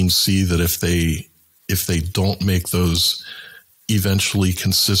 helping teams see that if they don't make those eventually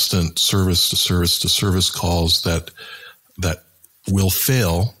consistent service to service calls, that will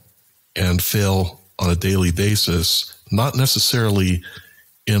fail and fail on a daily basis, not necessarily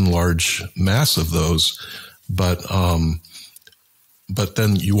in large mass of those, but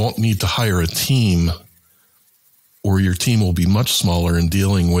then you won't need to hire a team, or your team will be much smaller in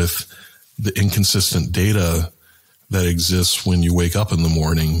dealing with the inconsistent data that exists when you wake up in the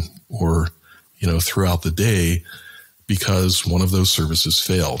morning or, throughout the day, because one of those services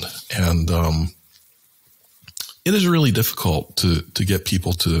failed. And it is really difficult to get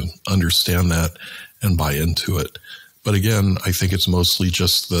people to understand that and buy into it. But again, I think it's mostly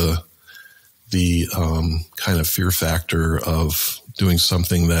just the kind of fear factor of doing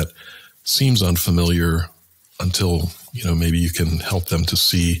something that seems unfamiliar until, maybe you can help them to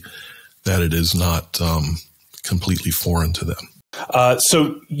see that it is not completely foreign to them.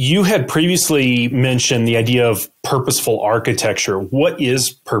 So you had previously mentioned the idea of purposeful architecture. What is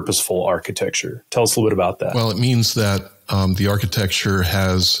purposeful architecture? Tell us a little bit about that. Well, it means that the architecture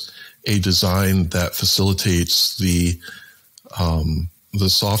has a design that facilitates the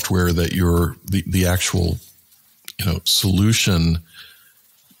software that the actual solution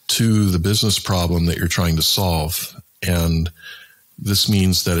to the business problem that you're trying to solve. And this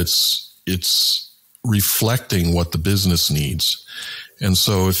means that it's reflecting what the business needs. And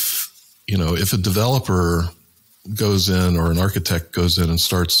so if a developer goes in, or an architect goes in and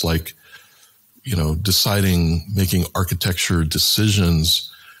starts making architecture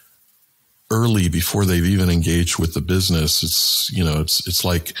decisions early before they've even engaged with the business, it's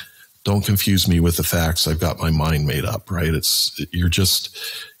like, don't confuse me with the facts. I've got my mind made up, right? You're just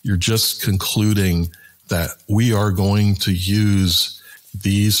concluding that we are going to use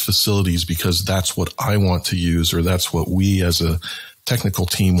these facilities because that's what I want to use, or that's what we as a technical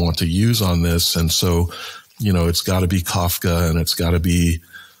team want to use on this. And so, it's got to be Kafka, and it's got to be,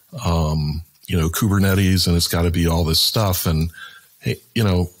 Kubernetes, and it's got to be all this stuff. And, hey,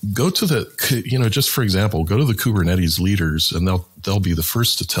 go to just for example, go to the Kubernetes leaders, and they'll be the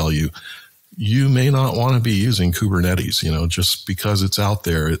first to tell you, you may not want to be using Kubernetes, just because it's out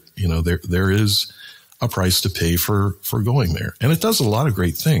there. There is a price to pay for going there. And it does a lot of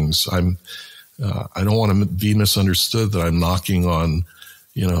great things. I don't want to be misunderstood that I'm knocking on,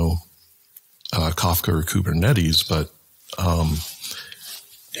 Kafka or Kubernetes, but,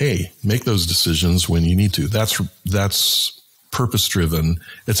 hey, make those decisions when you need to. That's purpose-driven.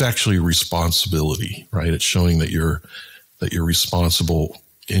 It's actually responsibility, right? It's showing that you're responsible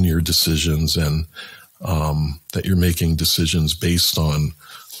in your decisions, and, that you're making decisions based on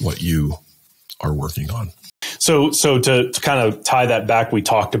what you are working on. So to kind of tie that back, we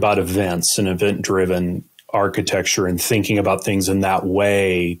talked about events and event-driven architecture, and thinking about things in that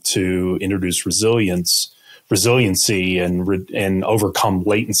way to introduce resiliency and overcome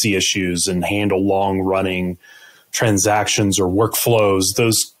latency issues and handle long-running transactions or workflows,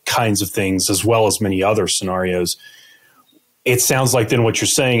 those kinds of things, as well as many other scenarios. It sounds like then what you're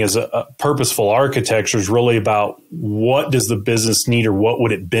saying is a purposeful architecture is really about what does the business need, or what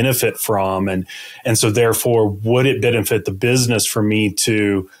would it benefit from? And so therefore, would it benefit the business for me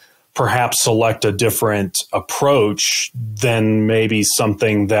to perhaps select a different approach than maybe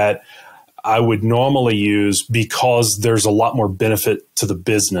something that I would normally use, because there's a lot more benefit to the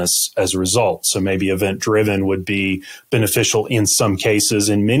business as a result. So maybe event-driven would be beneficial in some cases,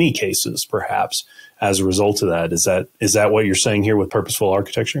 in many cases, perhaps, as a result of that. Is that what you're saying here with purposeful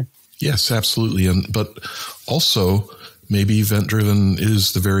architecture? Yes, absolutely. But also, maybe event-driven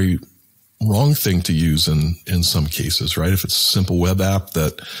is the very wrong thing to use in some cases, right? If it's a simple web app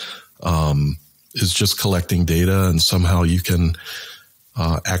that is just collecting data, and somehow you can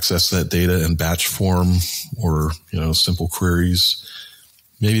access that data in batch form, or simple queries,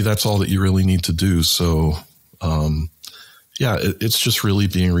 maybe that's all that you really need to do. So it's just really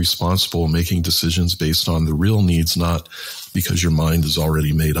being responsible, making decisions based on the real needs, not because your mind is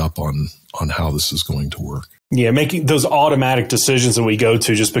already made up on how this is going to work. Yeah, making those automatic decisions that we go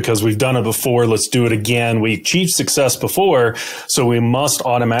to just because we've done it before, let's do it again. We achieved success before, so that must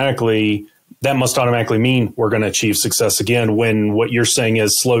automatically mean we're going to achieve success again, when what you're saying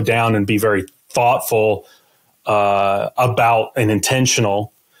is slow down and be very thoughtful about and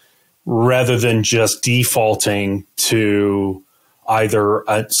intentional, rather than just defaulting to either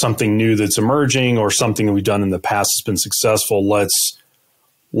something new that's emerging or something that we've done in the past has been successful.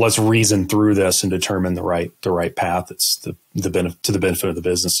 Let's reason through this and determine the right path. It's to the benefit of the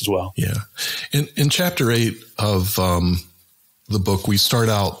business as well. Yeah. In chapter 8 of the book, we start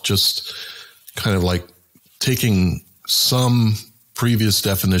out just kind of like taking some previous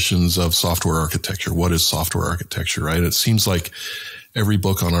definitions of software architecture. What is software architecture, right? It seems like every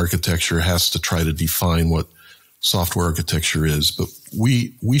book on architecture has to try to define what software architecture is, but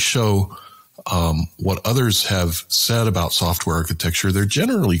we show what others have said about software architecture. They're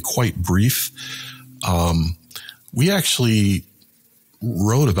generally quite brief. We actually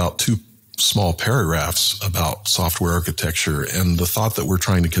wrote about 2 small paragraphs about software architecture, and the thought that we're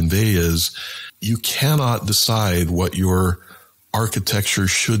trying to convey is you cannot decide what your architecture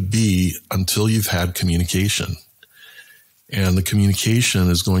should be until you've had communication. And the communication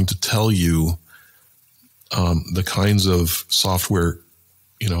is going to tell you the kinds of software,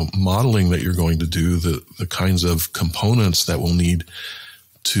 modeling that you're going to do, the kinds of components that will need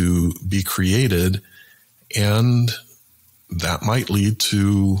to be created, and that might lead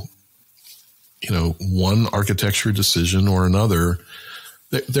to, one architecture decision or another.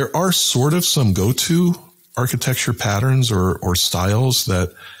 There are sort of some go-to architecture patterns or styles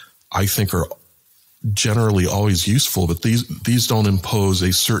that I think are generally always useful, but these don't impose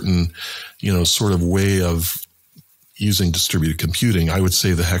a certain, sort of way of using distributed computing. I would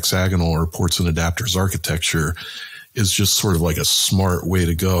say the hexagonal or ports and adapters architecture is just sort of like a smart way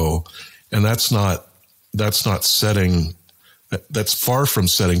to go. And that's far from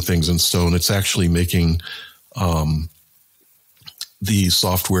setting things in stone. It's actually making the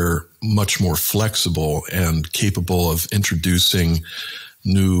software much more flexible and capable of introducing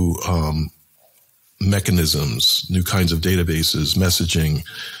new mechanisms, new kinds of databases, messaging,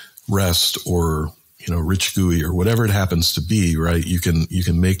 REST, or rich GUI, or whatever it happens to be. Right? You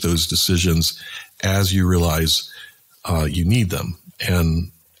can make those decisions as you realize you need them.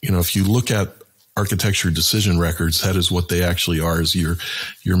 And if you look at architecture decision records, that is what they actually are. Is you're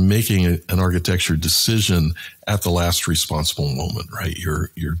making an architecture decision at the last responsible moment, right?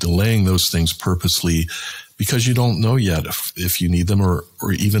 You're delaying those things purposely because you don't know yet if you need them, or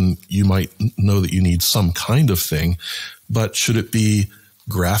even you might know that you need some kind of thing, but should it be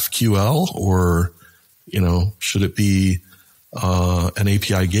GraphQL, or should it be an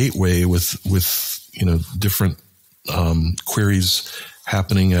API gateway with different queries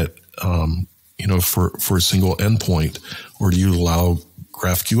happening at for a single endpoint, or do you allow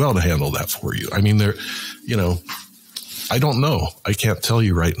GraphQL to handle that for you? I mean, I don't know. I can't tell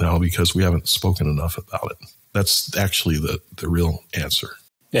you right now because we haven't spoken enough about it. That's actually the real answer.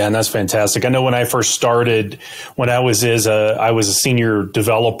 Yeah, and that's fantastic. I know when I first started, when I was a senior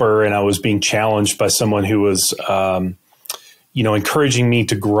developer, and I was being challenged by someone who was, encouraging me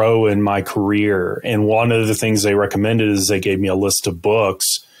to grow in my career. And one of the things they recommended is they gave me a list of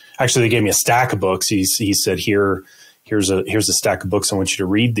books. Actually, they gave me a stack of books. He said, here's a stack of books. I want you to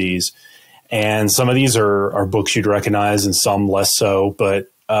read these. And some of these are books you'd recognize and some less so.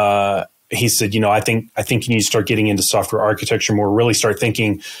 But he said, I think you need to start getting into software architecture more, really start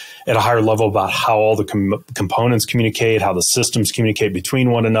thinking at a higher level about how all the components communicate, how the systems communicate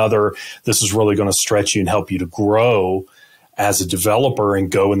between one another. This is really going to stretch you and help you to grow as a developer and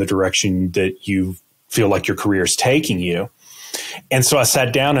go in the direction that you feel like your career is taking you. And so I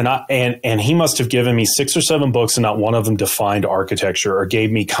sat down and he must have given me 6 or 7 books, and not one of them defined architecture or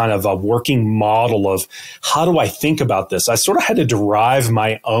gave me kind of a working model of how do I think about this. I sort of had to derive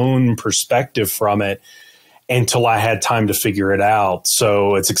my own perspective from it until I had time to figure it out.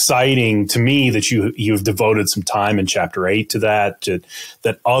 So it's exciting to me that you've devoted some time in Chapter 8 to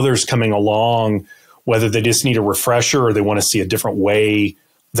that others coming along, whether they just need a refresher or they want to see a different way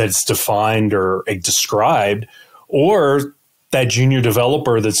that it's defined or described, or that junior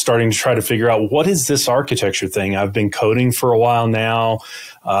developer that's starting to try to figure out, what is this architecture thing? I've been coding for a while now.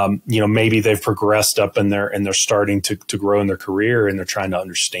 Maybe they've progressed up and they're starting to grow in their career and they're trying to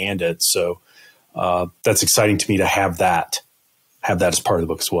understand it. So that's exciting to me to have that as part of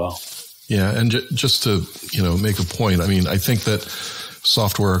the book as well. Yeah. And just to, make a point, I mean, I think that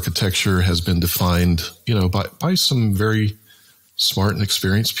software architecture has been defined, by some very smart and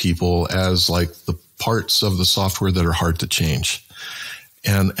experienced people as like the parts of the software that are hard to change.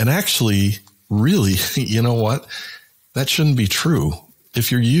 And actually, really, you know what? That shouldn't be true.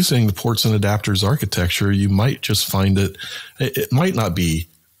 If you're using the ports and adapters architecture, you might just find it might not be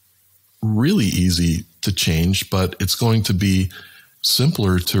really easy to change, but it's going to be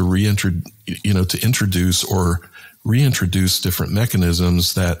simpler to introduce or reintroduce different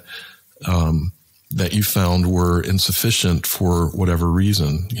mechanisms that you found were insufficient for whatever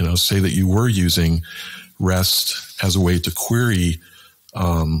reason. Say that you were using REST as a way to query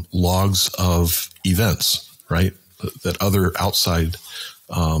logs of events, right? That other outside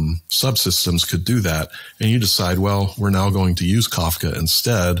subsystems could do that. And you decide, well, we're now going to use Kafka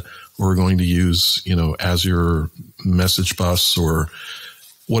instead, or we're going to use, Azure Message Bus or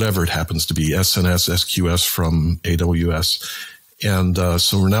whatever it happens to be, SNS, SQS from AWS. And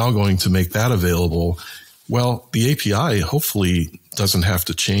so we're now going to make that available. Well, the API hopefully doesn't have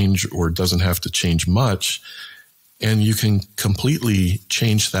to change or doesn't have to change much. And you can completely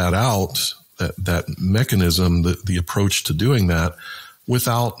change that out, that mechanism, the approach to doing that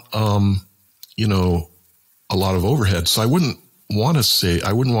without, a lot of overhead. So I wouldn't want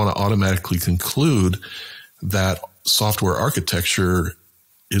to automatically conclude that software architecture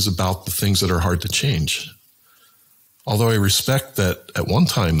is about the things that are hard to change. Although I respect that at one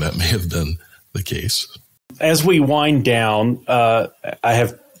time that may have been the case. As we wind down, I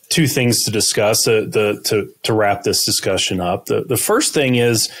have two things to discuss to wrap this discussion up. The first thing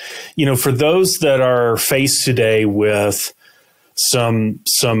is, for those that are faced today with some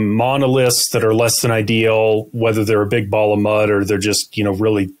monoliths that are less than ideal, whether they're a big ball of mud or they're just,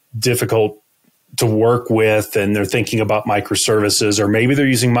 really difficult to work with, and they're thinking about microservices, or maybe they're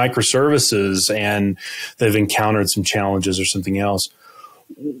using microservices and they've encountered some challenges or something else.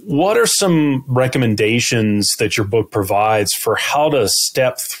 What are some recommendations that your book provides for how to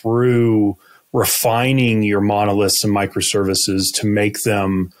step through refining your monoliths and microservices to make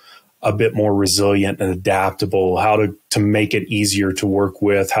them a bit more resilient and adaptable, how to make it easier to work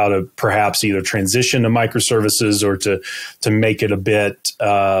with, how to perhaps either transition to microservices or to make it a bit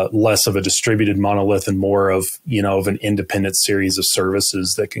less of a distributed monolith and more of an independent series of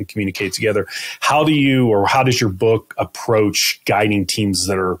services that can communicate together? How does your book approach guiding teams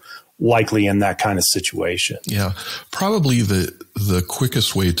that are likely in that kind of situation? Yeah, probably the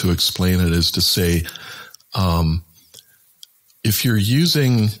quickest way to explain it is to say, if you're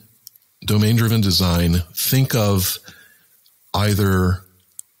using domain-driven design, think of either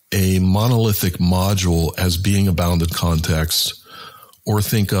a monolithic module as being a bounded context, or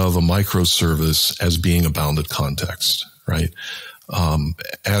think of a microservice as being a bounded context, right?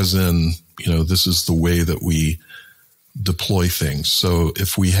 As in, this is the way that we deploy things. So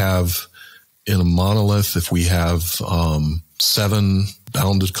if we have in a monolith, if we have 7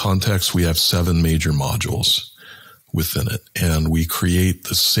 bounded contexts, we have 7 major modules within it. And we create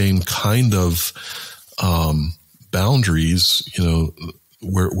the same kind of boundaries,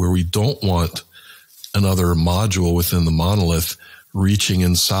 where we don't want another module within the monolith reaching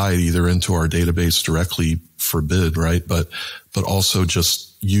inside either into our database directly for bid, right? But also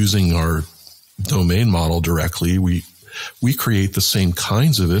just using our domain model directly. We create the same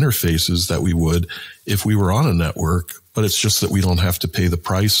kinds of interfaces that we would if we were on a network, but it's just that we don't have to pay the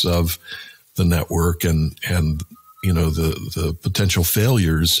price of the network and the potential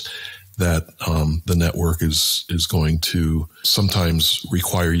failures that the network is going to sometimes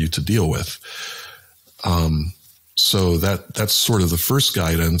require you to deal with. So that's sort of the first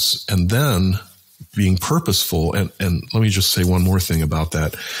guidance. And then being purposeful. And let me just say one more thing about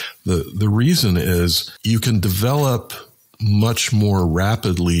that. The reason is you can develop much more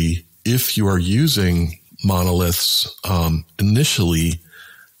rapidly if you are using monoliths initially,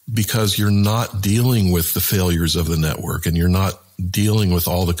 because you're not dealing with the failures of the network and you're not dealing with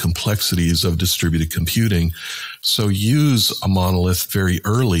all the complexities of distributed computing. So use a monolith very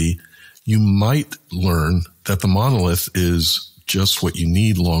early. You might learn that the monolith is just what you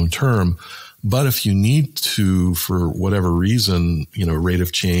need long term. But if you need to, for whatever reason, rate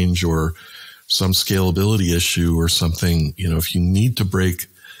of change or some scalability issue or something, if you need to break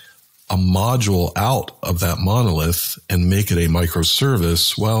a module out of that monolith and make it a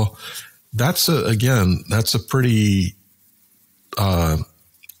microservice, well, that's a pretty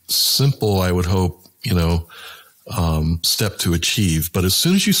simple, I would hope, step to achieve. But as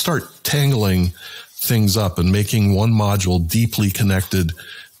soon as you start tangling things up and making one module deeply connected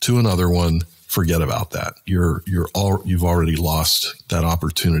to another one, forget about that. You've already lost that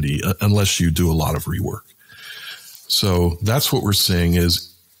opportunity unless you do a lot of rework. So that's what we're saying is,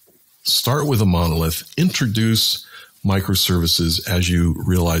 start with a monolith, introduce microservices as you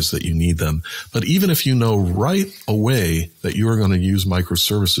realize that you need them. But even if you know right away that you are going to use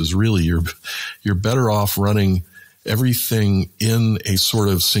microservices, really you're better off running everything in a sort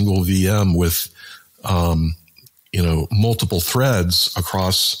of single VM with multiple threads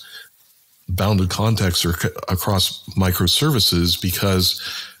across bounded contexts or across microservices, because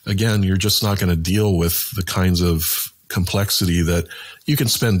again, you're just not going to deal with the kinds of complexity that you can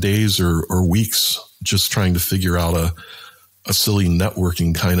spend days or weeks just trying to figure out a silly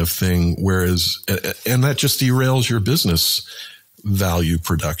networking kind of thing. And that just derails your business value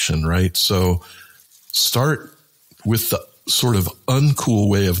production, right? So start with the sort of uncool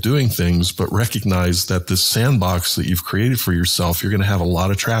way of doing things, but recognize that this sandbox that you've created for yourself, you're going to have a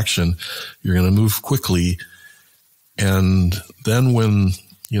lot of traction. You're going to move quickly. And then when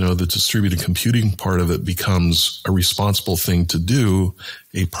the distributed computing part of it becomes a responsible thing to do,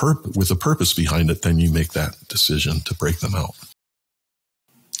 with a purpose behind it, then you make that decision to break them out.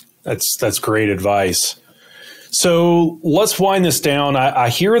 That's great advice. So let's wind this down. I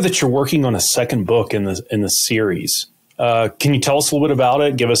hear that you're working on a second book in the series. Can you tell us a little bit about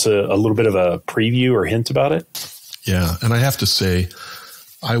it? Give us a little bit of a preview or hint about it? Yeah, and I have to say,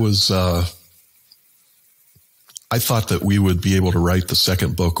 I thought that we would be able to write the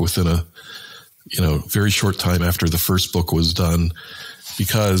second book within a, very short time after the first book was done,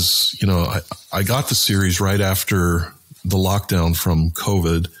 because, I got the series right after the lockdown from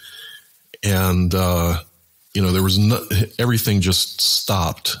COVID, and, there was everything just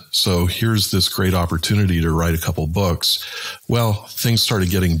stopped. So here's this great opportunity to write a couple books. Well, things started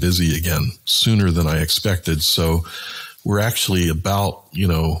getting busy again sooner than I expected. So we're actually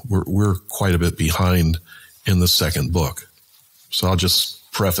we're quite a bit behind in the second book. So I'll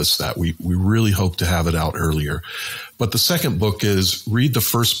just preface that. We really hope to have it out earlier. But the second book is read the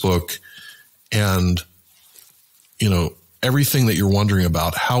first book and, everything that you're wondering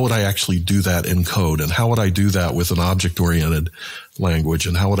about, how would I actually do that in code? And how would I do that with an object-oriented language?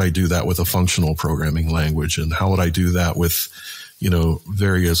 And how would I do that with a functional programming language? And how would I do that with,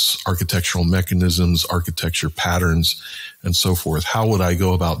 various architectural mechanisms, architecture patterns, and so forth? How would I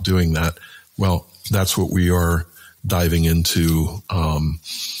go about doing that? Well, that's what we are diving into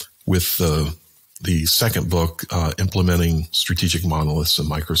with the second book, implementing strategic monoliths and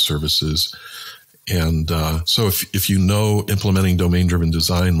microservices. And so if you know implementing domain-driven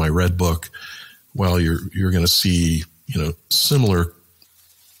design, my red book, well, you're going to see similar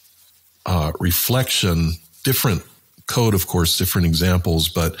reflection, different code, of course, different examples,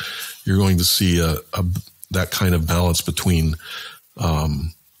 but you're going to see that kind of balance between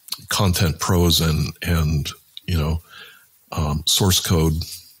content prose and source code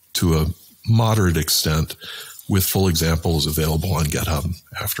to a moderate extent, with full examples available on GitHub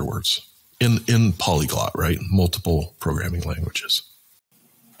afterwards in polyglot, right? Multiple programming languages.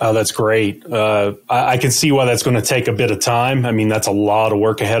 Oh, that's great. I can see why that's going to take a bit of time. I mean, that's a lot of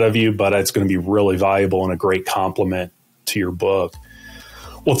work ahead of you, but it's going to be really valuable and a great complement to your book.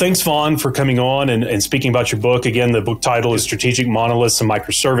 Well, thanks, Vaughn, for coming on and speaking about your book. Again, the book title is Strategic Monoliths and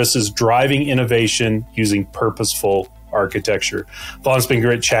Microservices, Driving Innovation Using Purposeful Architecture. Vaughn, it's been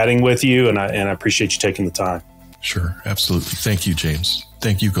great chatting with you, and I appreciate you taking the time. Sure, absolutely. Thank you, James.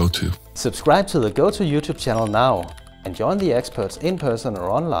 Thank you, GOTO. Subscribe to the GOTO YouTube channel now and join the experts in person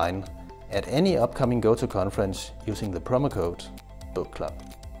or online at any upcoming GOTO conference using the promo code Book Club.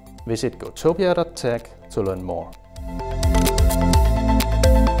 Visit gotopia.tech to learn more.